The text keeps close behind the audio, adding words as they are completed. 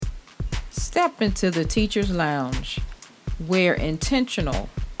Step into the Teacher's Lounge, where intentional,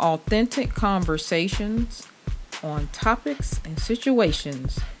 authentic conversations on topics and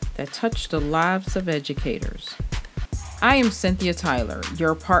situations that touch the lives of educators. I am Cynthia Tyler,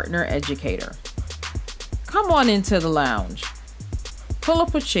 your partner educator. Come on into the lounge, pull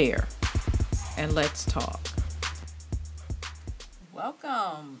up a chair, and let's talk.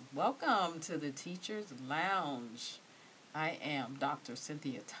 Welcome to the Teacher's Lounge. I am Dr.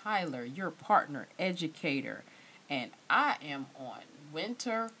 Cynthia Tyler, your partner educator, and I am on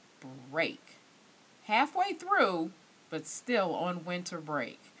winter break. Halfway through, but still on winter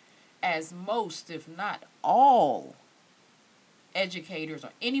break, as most, if not all, educators or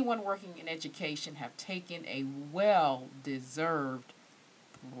anyone working in education have taken a well-deserved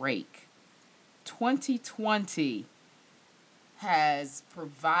break. 2020 has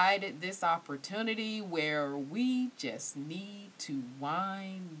provided this opportunity where we just need to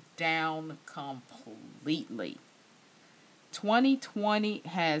wind down completely. 2020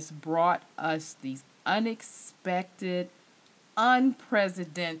 has brought us these unexpected,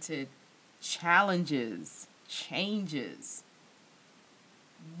 unprecedented challenges, changes,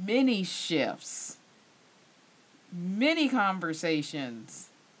 many shifts, many conversations,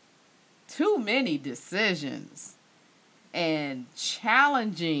 too many decisions, and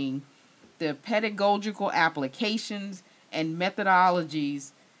challenging the pedagogical applications and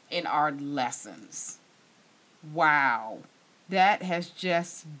methodologies in our lessons. Wow, that has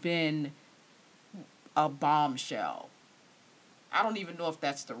just been a bombshell. I don't even know if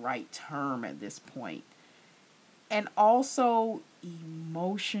that's the right term at this point. And also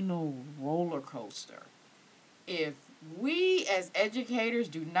emotional roller coaster. If we as educators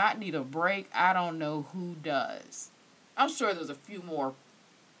do not need a break, I don't know who does. I'm sure there's a few more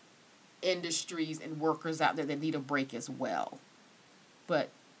industries and workers out there that need a break as well. But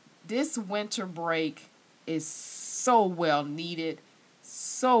this winter break is so well needed,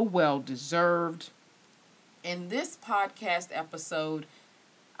 so well deserved. In this podcast episode,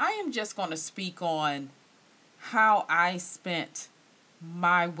 I am just going to speak on how I spent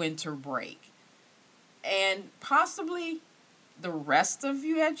my winter break. And possibly the rest of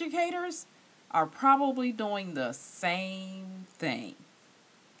you educators are probably doing the same thing.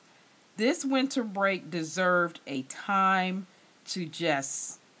 This winter break deserved a time to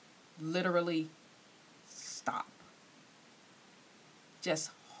just literally stop.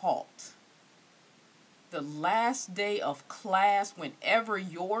 Just halt. The last day of class, whenever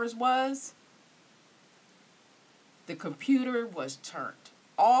yours was, the computer was turned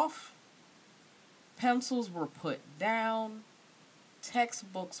off, pencils were put down,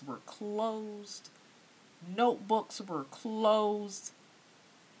 textbooks were closed, notebooks were closed.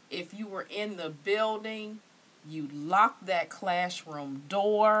 If you were in the building, you locked that classroom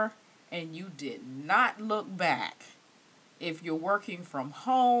door and you did not look back. If you're working from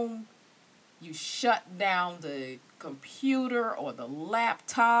home, you shut down the computer or the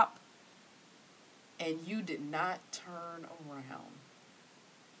laptop and you did not turn around.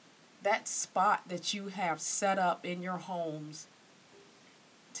 That spot that you have set up in your homes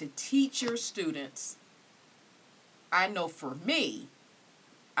to teach your students, I know for me,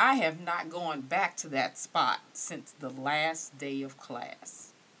 I have not gone back to that spot since the last day of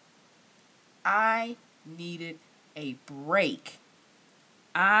class. I needed a break.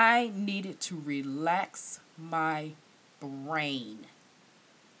 I needed to relax my brain.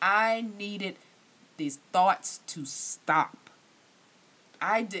 I needed these thoughts to stop.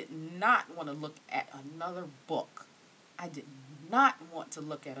 I did not want to look at another book. I did not want to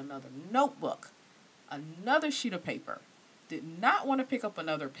look at another notebook, another sheet of paper. Did not want to pick up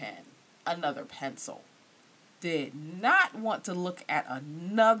another pen, another pencil. Did not want to look at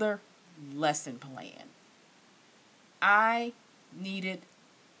another lesson plan. I needed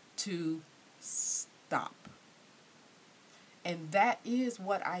to stop. And that is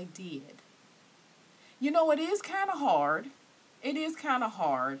what I did. You know, it is kind of hard. It is kind of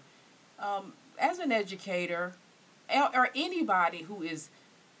hard. As an educator, or anybody who is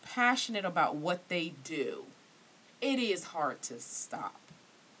passionate about what they do, it is hard to stop.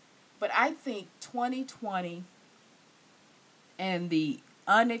 But I think 2020 and the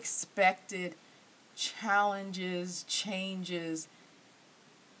unexpected challenges, changes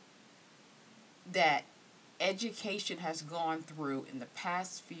that education has gone through in the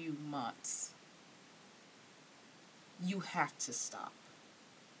past few months, you have to stop.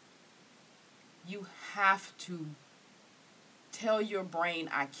 You have to tell your brain,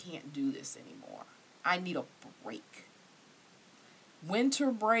 I can't do this anymore. I need a break.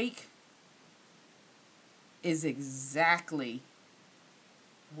 Winter break is exactly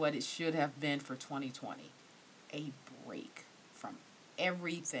what it should have been for 2020. A break from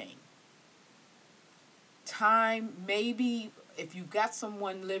everything. Time, maybe if you've got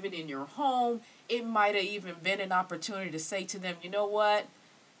someone living in your home, it might have even been an opportunity to say to them, you know what?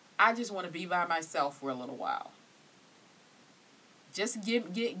 I just want to be by myself for a little while. Just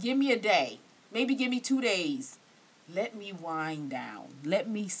give me a day. Maybe give me 2 days. Let me wind down. Let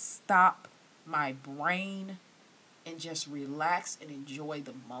me stop my brain and just relax and enjoy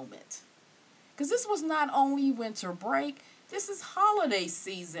the moment. Because this was not only winter break, this is holiday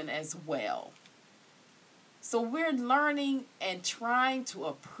season as well. So we're learning and trying to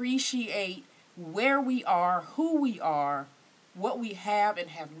appreciate where we are, who we are, what we have and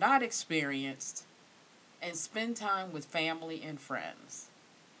have not experienced, and spend time with family and friends.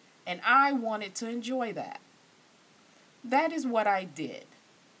 And I wanted to enjoy that. That is what I did.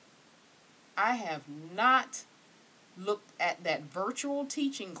 I have not looked at that virtual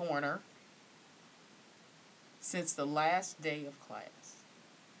teaching corner since the last day of class.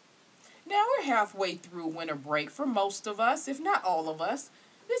 Now we're halfway through winter break for most of us, if not all of us.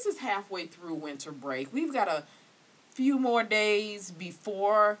 This is halfway through winter break. We've got a few more days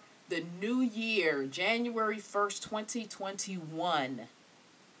before the new year, January 1st, 2021,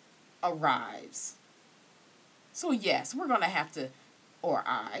 arrives. So yes, we're going to have to, or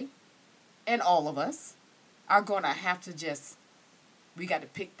I, and all of us, are going to have to we got to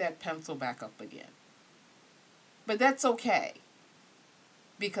pick that pencil back up again. But that's okay.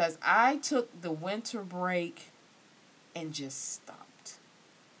 Because I took the winter break and just stopped.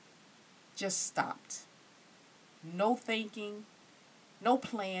 Just stopped. No thinking, no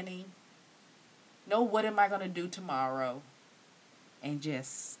planning, no what am I going to do tomorrow, and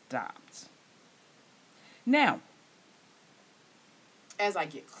just stopped. Now, as I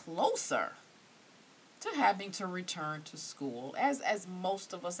get closer to having to return to school, as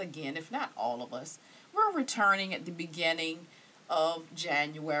most of us, again, if not all of us, we're returning at the beginning of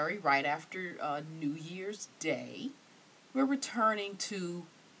January, right after New Year's Day. We're returning to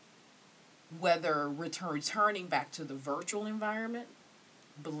returning back to the virtual environment,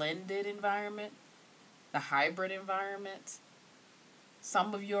 blended environment, the hybrid environment.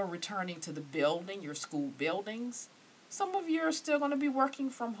 Some of you are returning to the building, your school buildings. Some of you are still going to be working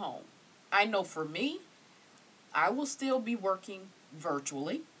from home. I know for me, I will still be working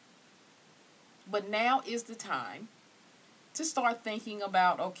virtually. But now is the time to start thinking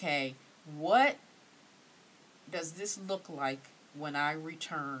about, okay, what does this look like when I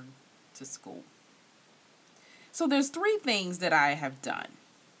return to school? So there's 3 things that I have done.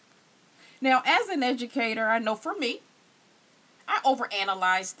 Now, as an educator, I know for me, I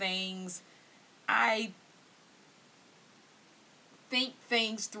overanalyze things. I think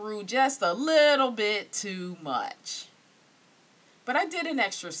things through just a little bit too much. But I did an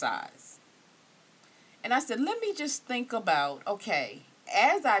exercise. And I said, let me just think about, okay,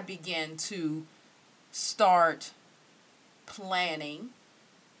 as I begin to start planning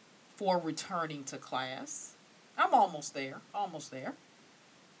for returning to class, I'm almost there.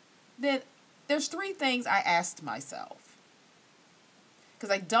 Then there's 3 things I asked myself.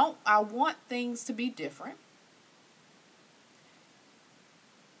 Because I want things to be different.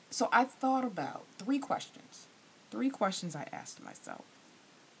 So I thought about 3 questions. 3 questions I asked myself.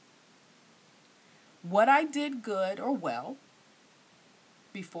 What I did good or well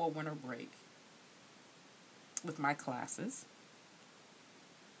before winter break with my classes.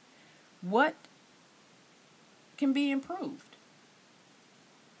 What can be improved?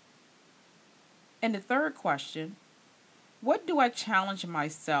 And the third question, what do I challenge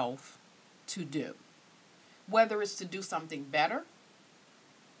myself to do? Whether it's to do something better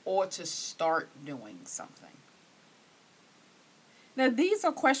or to start doing something. Now, these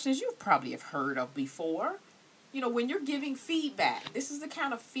are questions you probably have heard of before. You know, when you're giving feedback, this is the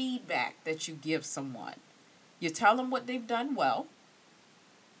kind of feedback that you give someone. You tell them what they've done well.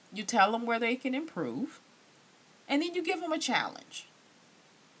 You tell them where they can improve. And then you give them a challenge.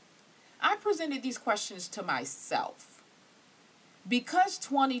 I presented these questions to myself. Because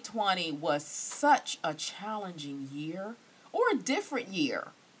 2020 was such a challenging year, or a different year,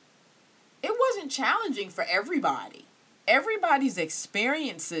 it wasn't challenging for everybody. Everybody's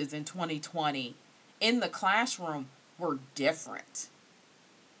experiences in 2020 in the classroom were different.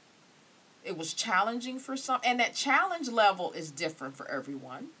 It was challenging for some, and that challenge level is different for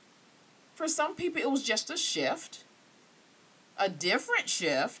everyone. For some people, it was just a shift, a different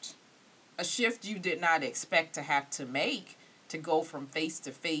shift, a shift you did not expect to have to make to go from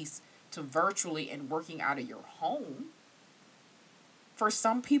face-to-face to virtually and working out of your home. For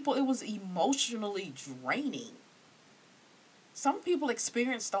some people, it was emotionally draining. Some people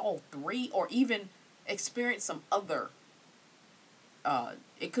experienced all three, or even experienced some other.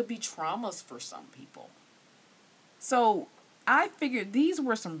 It could be traumas for some people. So I figured these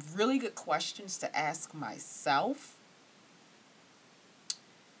were some really good questions to ask myself.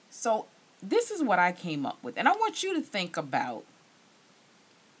 So this is what I came up with. And I want you to think about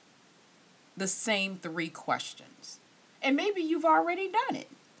the same three questions. And maybe you've already done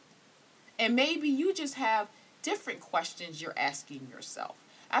it. And maybe you just have different questions you're asking yourself.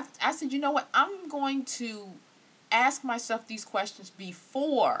 I said, you know what? I'm going to ask myself these questions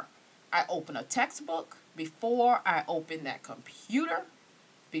before I open a textbook, before I open that computer,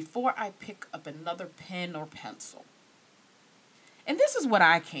 before I pick up another pen or pencil. And this is what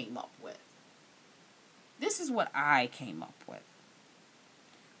I came up with. This is what I came up with.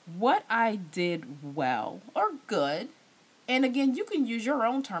 What I did well or good. And again, you can use your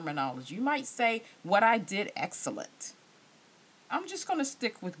own terminology. You might say what I did excellent. I'm just going to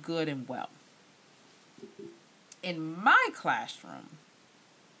stick with good and well. In my classroom,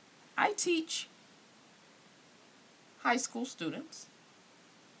 I teach high school students.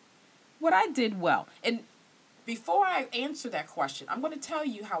 What I did well. And before I answer that question, I'm going to tell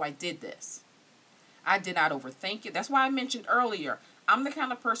you how I did this. I did not overthink it. That's why I mentioned earlier, I'm the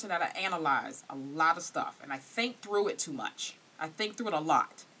kind of person that I analyze a lot of stuff, and I think through it too much. I think through it a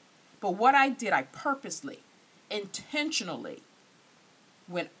lot. But what I did, I purposely, intentionally,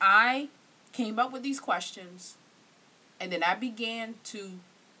 when I came up with these questions, and then I began to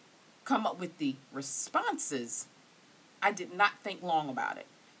come up with the responses, I did not think long about it.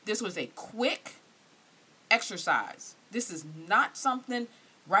 This was a quick exercise. This is not something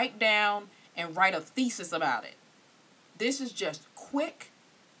write down and write a thesis about it. This is just quick,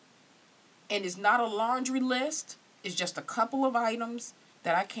 and it's not a laundry list. It's just a couple of items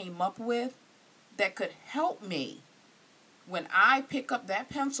that I came up with that could help me when I pick up that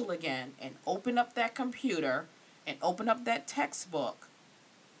pencil again and open up that computer and open up that textbook,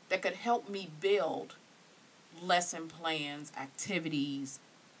 that could help me build lesson plans, activities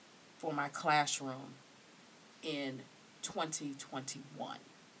for my classroom in 2021.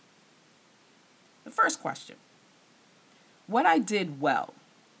 The first question. What I did well.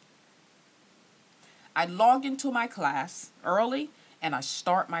 I log into my class early and I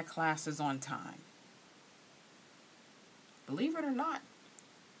start my classes on time. Believe it or not,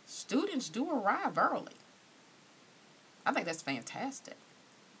 students do arrive early. I think that's fantastic.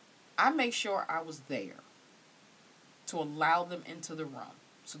 I make sure I was there to allow them into the room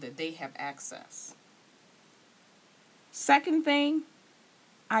so that they have access. Second thing,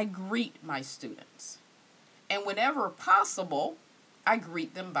 I greet my students. And whenever possible, I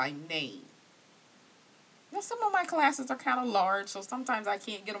greet them by name. Now, some of my classes are kind of large, so sometimes I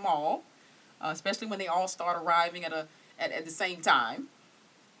can't get them all, especially when they all start arriving at the same time.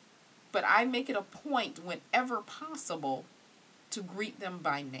 But I make it a point, whenever possible, to greet them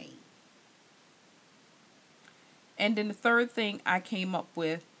by name. And then the third thing I came up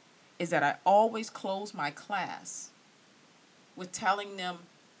with is that I always close my class with telling them,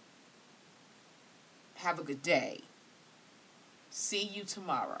 have a good day. See you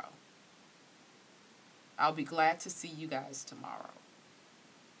tomorrow. I'll be glad to see you guys tomorrow.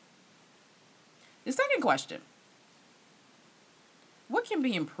 The second question. What can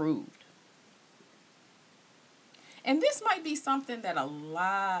be improved? And this might be something that a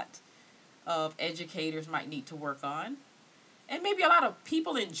lot of educators might need to work on. And maybe a lot of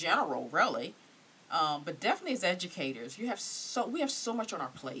people in general, really. But definitely as educators, we have so much on our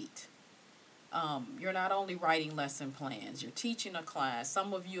plate. You're not only writing lesson plans, you're teaching a class.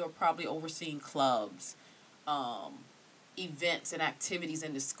 Some of you are probably overseeing clubs, events and activities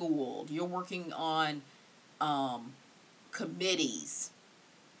in the school. You're working on committees.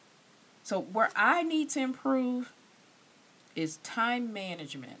 So where I need to improve is time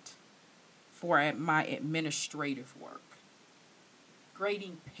management for my administrative work.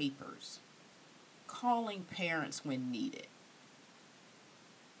 Grading papers. Calling parents when needed.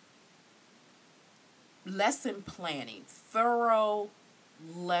 Lesson planning, thorough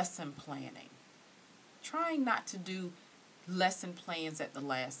lesson planning. Trying not to do lesson plans at the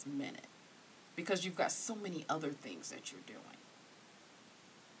last minute because you've got so many other things that you're doing.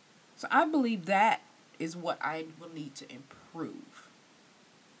 So I believe that is what I will need to improve.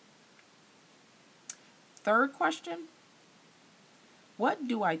 Third question, what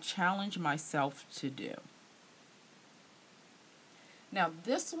do I challenge myself to do? Now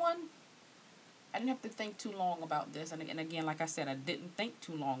this one, I didn't have to think too long about this. And again, like I said, I didn't think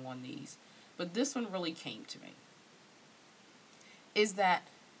too long on these. But this one really came to me. Is that,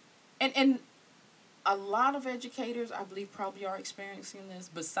 and a lot of educators, I believe, probably are experiencing this.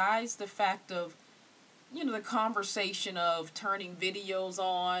 Besides the fact of, the conversation of turning videos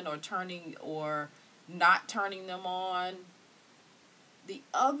on or not turning them on, the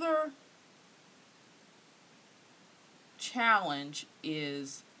other challenge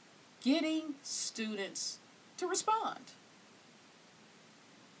is getting students to respond.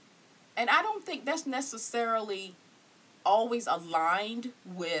 And I don't think that's necessarily always aligned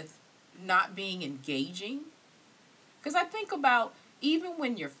with not being engaging. Because I think about, even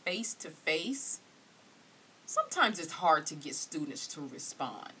when you're face to face, sometimes it's hard to get students to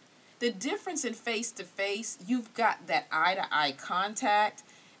respond. The difference in face to face, you've got that eye to eye contact,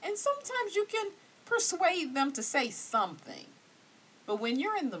 and sometimes you can persuade them to say something. But when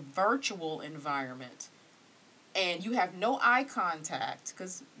you're in the virtual environment and you have no eye contact,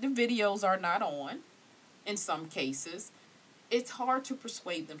 because the videos are not on in some cases, it's hard to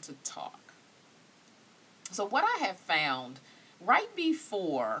persuade them to talk. So what I have found right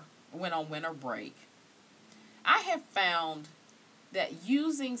before I went on winter break, I have found that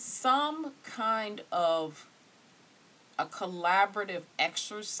using some kind of a collaborative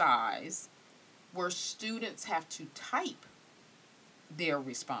exercise where students have to type their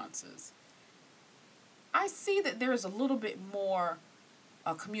responses, I see that there is a little bit more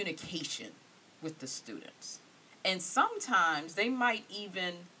communication with the students. And sometimes they might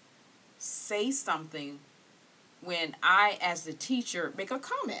even say something when I, as the teacher, make a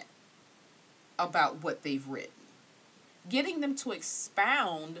comment about what they've written, getting them to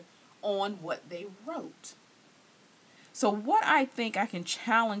expound on what they wrote. So what I think I can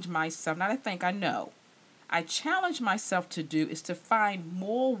challenge myself, not I think, I know, I challenge myself to do is to find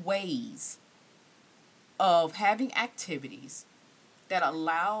more ways of having activities that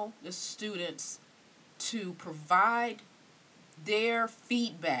allow the students to provide their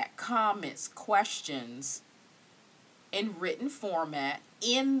feedback, comments, questions in written format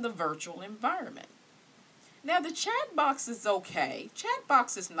in the virtual environment. Now, the chat box is okay. Chat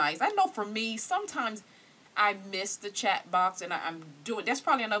box is nice. I know for me, sometimes I miss the chat box, and I'm doing, that's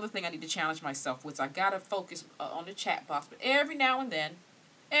probably another thing I need to challenge myself with. I got to focus on the chat box. But every now and then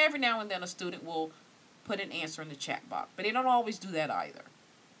a student will put an answer in the chat box. But they don't always do that either.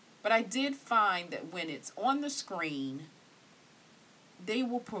 But I did find that when it's on the screen, they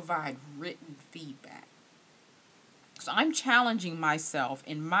will provide written feedback. So I'm challenging myself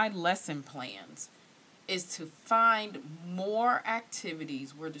in my lesson plans is to find more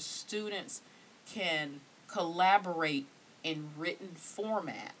activities where the students can collaborate in written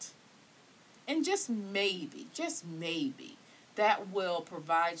format. And just maybe, that will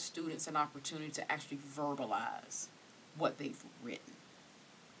provide students an opportunity to actually verbalize what they've written.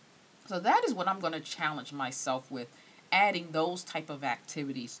 So that is what I'm going to challenge myself with, adding those type of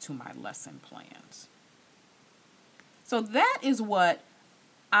activities to my lesson plans. So that is what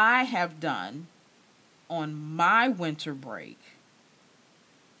I have done on my winter break.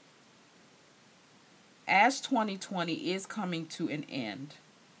 As 2020 is coming to an end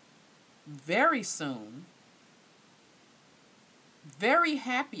very soon, very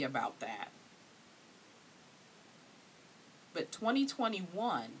happy about that. But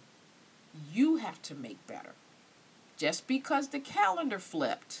 2021, you have to make better. Just because the calendar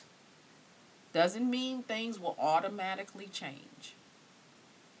flipped doesn't mean things will automatically change.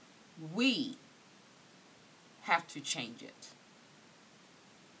 We have to change it.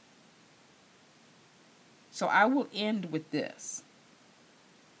 So I will end with this.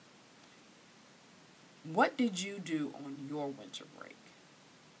 What did you do on your winter break?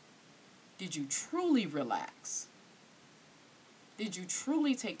 Did you truly relax? Did you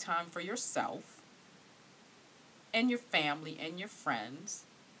truly take time for yourself and your family and your friends?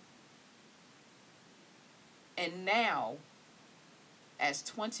 And now, as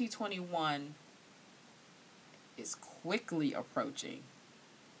 2021 is quickly approaching,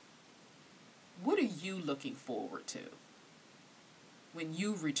 what are you looking forward to when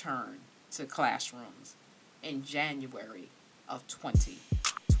you return to classrooms in January of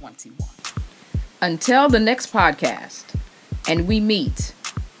 2021? Until the next podcast, and we meet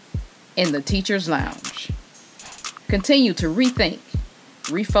in the Teacher's Lounge, continue to rethink,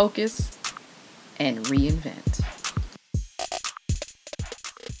 refocus, and reinvent.